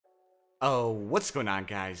Oh, what's going on,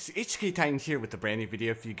 guys? HK Titan here with a brand new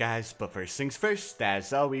video for you guys, but first things first,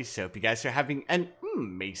 as always, hope you guys are having an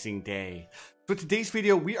amazing day. For today's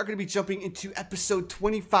video, we are going to be jumping into episode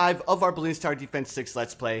 25 of our Bloons Tower Defense 6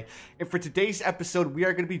 Let's Play, and for today's episode, we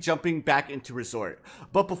are going to be jumping back into Resort.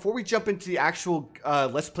 But before we jump into the actual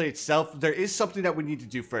Let's Play itself, there is something that we need to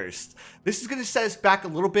do first. This is going to set us back a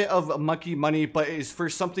little bit of monkey money, but it is for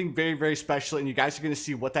something very, very special, and you guys are going to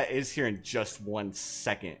see what that is here in just 1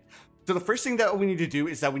 second. So the first thing that we need to do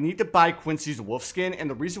is that we need to buy Quincy's wolf skin, and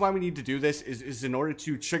the reason why we need to do this is in order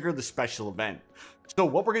to trigger the special event. So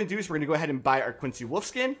what we're going to do is we're going to go ahead and buy our Quincy wolf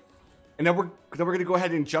skin, and then we're going to go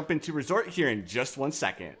ahead and jump into Resort here in just 1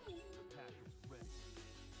 second.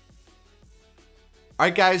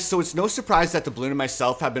 Alright guys, so it's no surprise that the Bloon and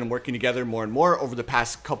myself have been working together more and more over the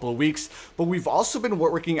past couple of weeks, but we've also been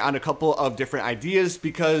working on a couple of different ideas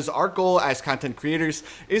because our goal as content creators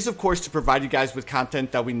is of course to provide you guys with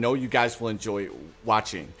content that we know you guys will enjoy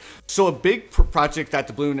watching. So a big project that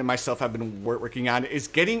the Bloon and myself have been working on is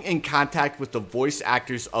getting in contact with the voice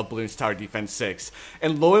actors of Bloons Tower Defense 6.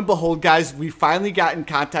 And lo and behold guys, we finally got in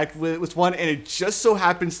contact with one, and it just so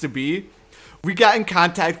happens to be we got in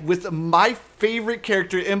contact with my favorite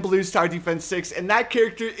character in Bloons Tower Defense 6, and that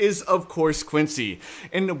character is, of course, Quincy.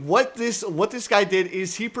 And what this guy did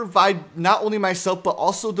is he provided not only myself, but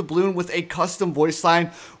also the Bloon with a custom voice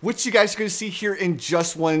line, which you guys are going to see here in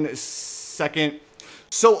just 1 second.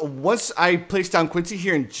 So once I place down Quincy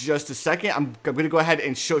here in just a second, I'm going to go ahead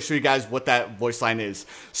and show you guys what that voice line is.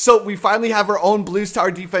 So we finally have our own Bloons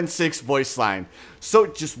Tower Defense 6 voice line. So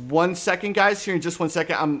just 1 second, guys. Here in just 1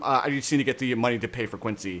 second, I just need to get the money to pay for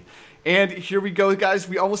Quincy. And here we go, guys.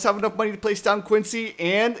 We almost have enough money to place down Quincy.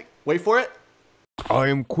 And wait for it. I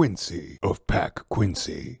am Quincy of Pack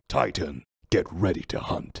Quincy. Titan, get ready to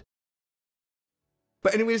hunt.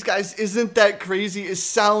 But anyways, guys, isn't that crazy? It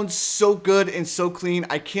sounds so good and so clean.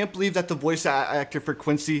 I can't believe that the voice actor for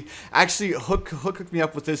Quincy actually hooked me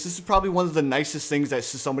up with this. This is probably one of the nicest things that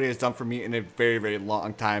somebody has done for me in a very, very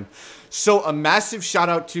long time. So a massive shout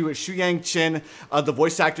out to Shuyang Chin, the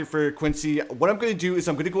voice actor for Quincy. What I'm going to do is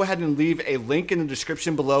I'm going to go ahead and leave a link in the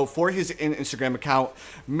description below for his Instagram account.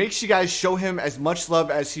 Make sure you guys show him as much love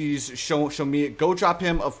as he's shown me. Go drop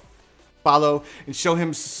him a follow and show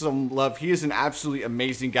him some love. He is an absolutely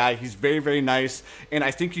amazing guy. He's very, very nice, and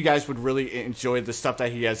I think you guys would really enjoy the stuff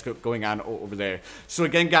that he has going on over there. So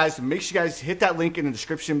again, guys, make sure you guys hit that link in the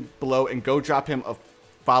description below and go drop him a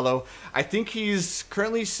follow. I think he's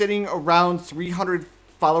currently sitting around 300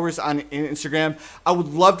 followers on Instagram. I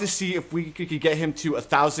would love to see if we could get him to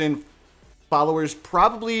 1,000 followers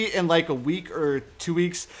probably in like a week or 2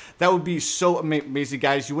 weeks. That would be so amazing,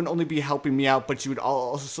 guys. You wouldn't only be helping me out, but you would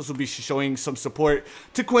also be showing some support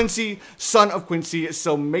to Quincy, son of Quincy.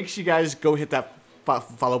 So make sure you guys go hit that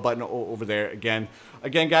follow button over there. Again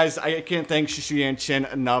guys, I can't thank Shuyang Chin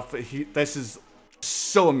enough. This is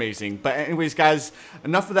so amazing. But anyways, guys,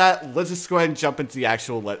 enough of that. Let's just go ahead and jump into the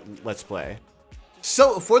actual let's play.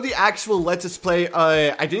 So for the actual Let's Play,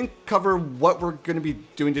 I didn't cover what we're going to be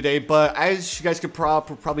doing today, but as you guys could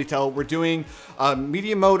probably tell, we're doing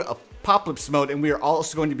medium mode, Apopalypse mode, and we are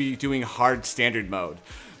also going to be doing hard standard mode.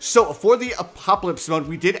 So for the Apopalypse mode,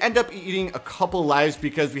 we did end up eating a couple lives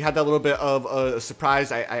because we had that little bit of a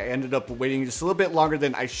surprise. I ended up waiting just a little bit longer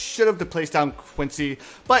than I should have to place down Quincy,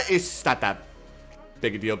 but it's not that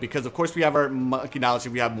big a deal because of course we have our monkey knowledge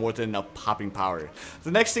and we have more than enough popping power. The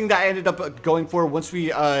next thing that I ended up going for, once we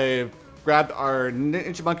grabbed our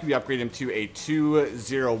ninja monkey, we upgraded him to a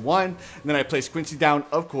 201, and then I placed Quincy down,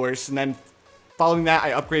 of course, and then following that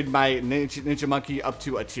I upgraded my ninja monkey up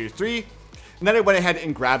to a tier 3. And then I went ahead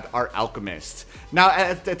and grabbed our alchemist. Now,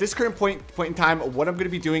 at this current point in time, what I'm going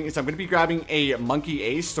to be doing is I'm going to be grabbing a monkey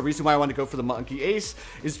ace. The reason why I want to go for the monkey ace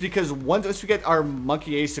is because once we get our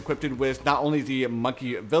monkey ace equipped with not only the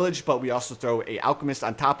monkey village, but we also throw a alchemist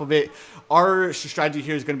on top of it, our strategy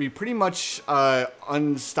here is going to be pretty much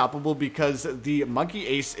unstoppable because the monkey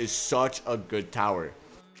ace is such a good tower.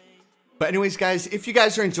 But anyways, guys, if you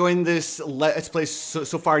guys are enjoying this Let's Play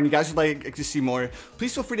so far and you guys would like to see more,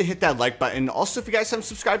 please feel free to hit that like button. Also, if you guys haven't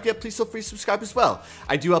subscribed yet, please feel free to subscribe as well.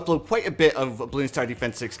 I do upload quite a bit of Bloons Tower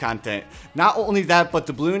Defense 6 content. Not only that, but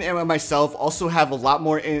the Bloon and myself also have a lot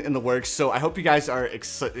more in the works, so I hope you guys are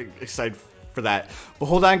excited for that. But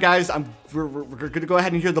hold on, guys, we're going to go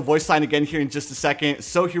ahead and hear the voice line again here in just a second.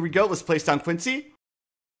 So here we go. Let's place down Quincy.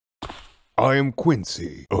 I am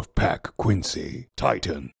Quincy of Pack Quincy.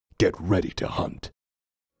 Titan, get ready to hunt.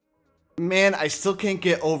 Man, I still can't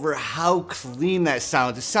get over how clean that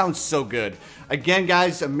sounds. It sounds so good. Again,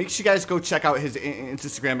 guys, make sure you guys go check out his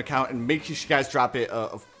Instagram account and make sure you guys drop it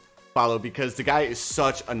a follow because the guy is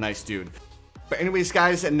such a nice dude. But anyways,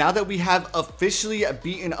 guys, now that we have officially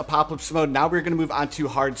beaten Apopalypse mode, now we're going to move on to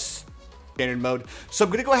hard standard mode. So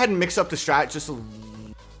I'm going to go ahead and mix up the strat just a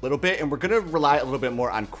little bit, and we're going to rely a little bit more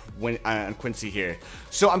on Quincy here.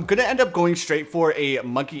 So I'm going to end up going straight for a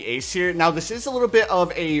monkey ace here. Now, this is a little bit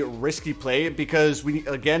of a risky play because we,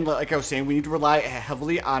 again, like I was saying, we need to rely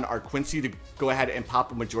heavily on our Quincy to go ahead and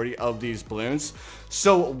pop a majority of these balloons.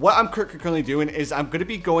 So what I'm currently doing is I'm going to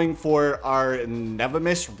be going for our Never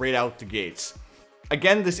Miss right out the gates.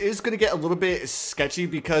 Again, this is going to get a little bit sketchy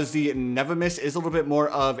because the Never Miss is a little bit more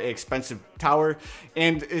of an expensive tower,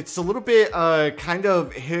 and it's a little bit kind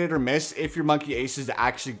of hit or miss if your monkey ace is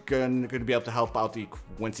actually going to be able to help out the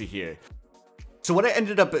Quincy here. So what I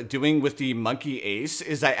ended up doing with the monkey ace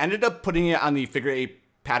is I ended up putting it on the figure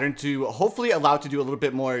 8 pattern to hopefully allow it to do a little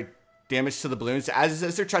bit more damage to the balloons as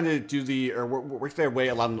they're trying to do the, or work their way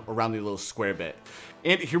around the little square bit.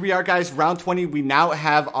 And here we are, guys, round 20. We now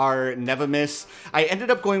have our Never Miss. I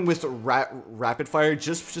ended up going with rapid fire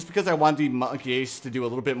just because I wanted the monkey ace to do a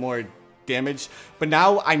little bit more damage. But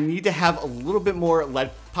now I need to have a little bit more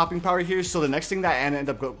lead popping power here. So the next thing that I end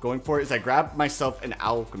up going for is I grab myself an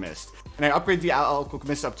alchemist. And I upgrade the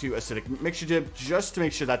alchemist up to acidic mixture dip just to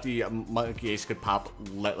make sure that the monkey ace could pop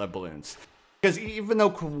lead balloons. Because even though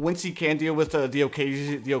Quincy can deal with the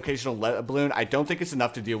occasional lead balloon, I don't think it's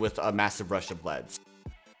enough to deal with a massive rush of leads.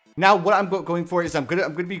 Now, what I'm going for is I'm gonna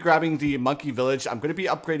be grabbing the monkey village. I'm gonna be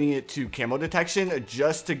upgrading it to camo detection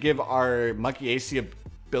just to give our monkey ace the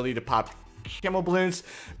ability to pop camo balloons.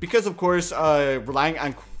 Because of course, relying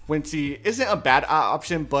on Quincy isn't a bad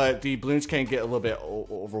option, but the balloons can get a little bit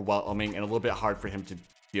overwhelming and a little bit hard for him to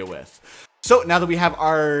deal with. So now that we have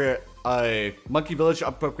our monkey village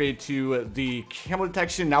upgrade to the camo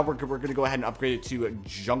detection, now we're gonna go ahead and upgrade it to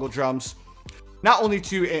jungle drums. Not only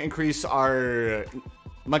to increase our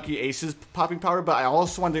monkey aces popping power, but I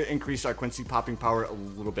also want to increase our Quincy popping power a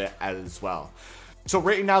little bit as well. So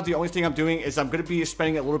right now, the only thing I'm doing is I'm going to be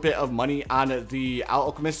spending a little bit of money on the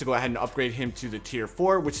alchemist to go ahead and upgrade him to the tier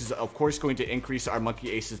 4, which is of course going to increase our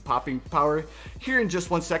monkey aces popping power here in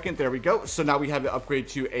just 1 second. There we go. So now we have it upgrade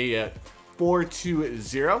to a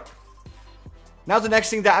 420. Now the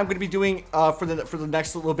next thing that I'm going to be doing for the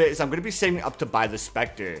next little bit is I'm going to be saving up to buy the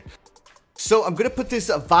Spectre. So I'm going to put this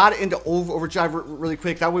VOD into overdrive really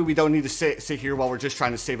quick. That way we don't need to sit here while we're just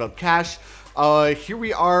trying to save up cash. Here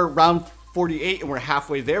we are, round 48, and we're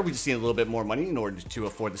halfway there. We just need a little bit more money in order to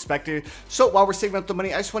afford the Spectre. So while we're saving up the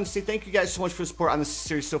money, I just want to say thank you guys so much for the support on this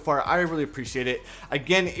series so far. I really appreciate it.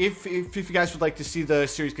 Again, if you guys would like to see the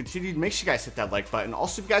series continued, make sure you guys hit that like button.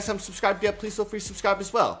 Also, if you guys haven't subscribed yet, please feel free to subscribe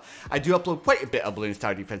as well. I do upload quite a bit of Bloons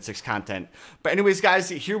Tower Defense 6 content. But anyways, guys,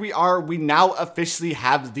 here we are. We now officially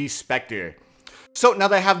have the Spectre. So now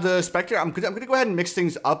that I have the Spectre, I'm gonna go ahead and mix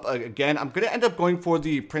things up again. I'm gonna end up going for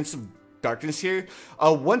the Prince of Darkness here.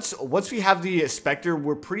 Once we have the Spectre,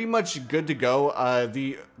 we're pretty much good to go.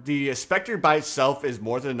 The Spectre by itself is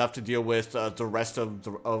more than enough to deal with the rest of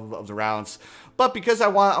the rounds. But because I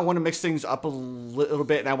want to mix things up a little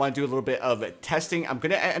bit and I want to do a little bit of testing, I'm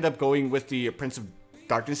gonna end up going with the Prince of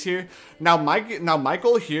Darkness here. Now my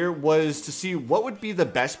goal here was to see what would be the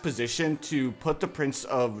best position to put the Prince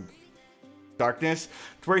of Darkness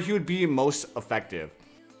to where he would be most effective.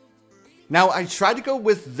 Now, I tried to go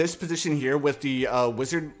with this position here with the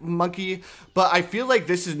wizard monkey, but I feel like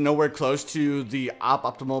this is nowhere close to the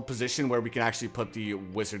optimal position where we can actually put the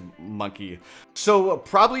wizard monkey. So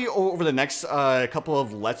probably over the next couple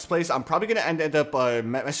of Let's Plays, I'm probably going to end up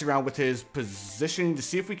messing around with his positioning to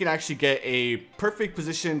see if we can actually get a perfect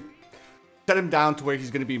position, set him down to where he's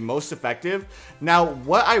going to be most effective. Now,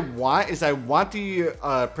 what I want is I want the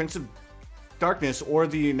Prince of Darkness or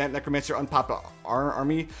the Necromancer Unpopped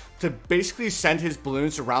Army to basically send his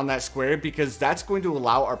balloons around that square, because that's going to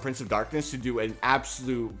allow our Prince of Darkness to do an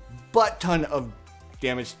absolute butt ton of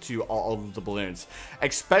damage to all of the balloons,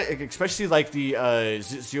 especially like the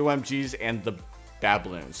ZOMGs and the bad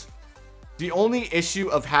balloons. The only issue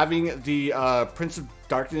of having the Prince of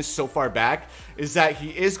Darkness so far back is that he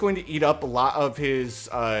is going to eat up a lot of his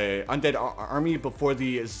undead army before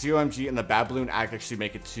the ZOMG and the bad balloon actually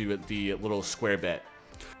make it to the little square bit.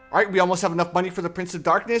 Alright, we almost have enough money for the Prince of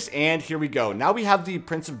Darkness, and here we go. Now we have the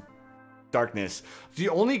Prince of Darkness. The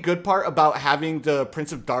only good part about having the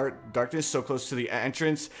Prince of Darkness so close to the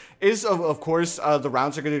entrance is, of course, the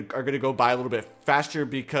rounds are gonna go by a little bit faster,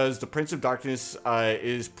 because the Prince of Darkness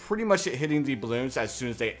is pretty much hitting the balloons as soon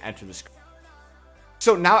as they enter the screen.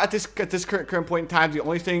 So now at this current point in time, the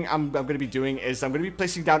only thing I'm going to be doing is I'm going to be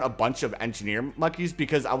placing down a bunch of engineer monkeys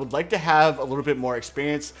because I would like to have a little bit more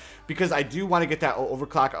experience because I do want to get that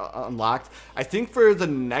overclock unlocked. I think for the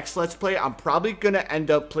next Let's Play, I'm probably going to end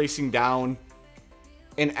up placing down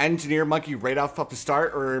an engineer monkey right off the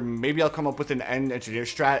start, or maybe I'll come up with an engineer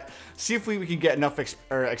strat, see if we can get enough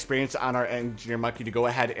experience on our engineer monkey to go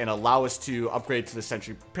ahead and allow us to upgrade to the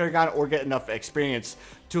Sentry Paragon, or get enough experience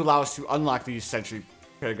to allow us to unlock the Sentry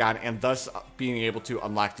Paragon and thus being able to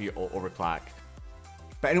unlock the overclock.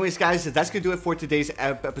 But anyways, guys, that's going to do it for today's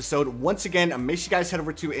episode. Once again, make sure you guys head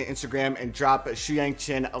over to Instagram and drop Shuyang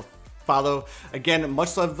Chin a follow. Again,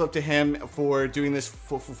 much love to him for doing this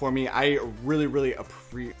for me. I really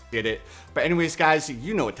appreciate it. But anyways, guys,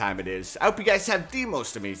 you know what time it is. I hope you guys have the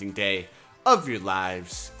most amazing day of your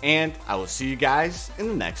lives, and I will see you guys in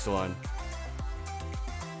the next one.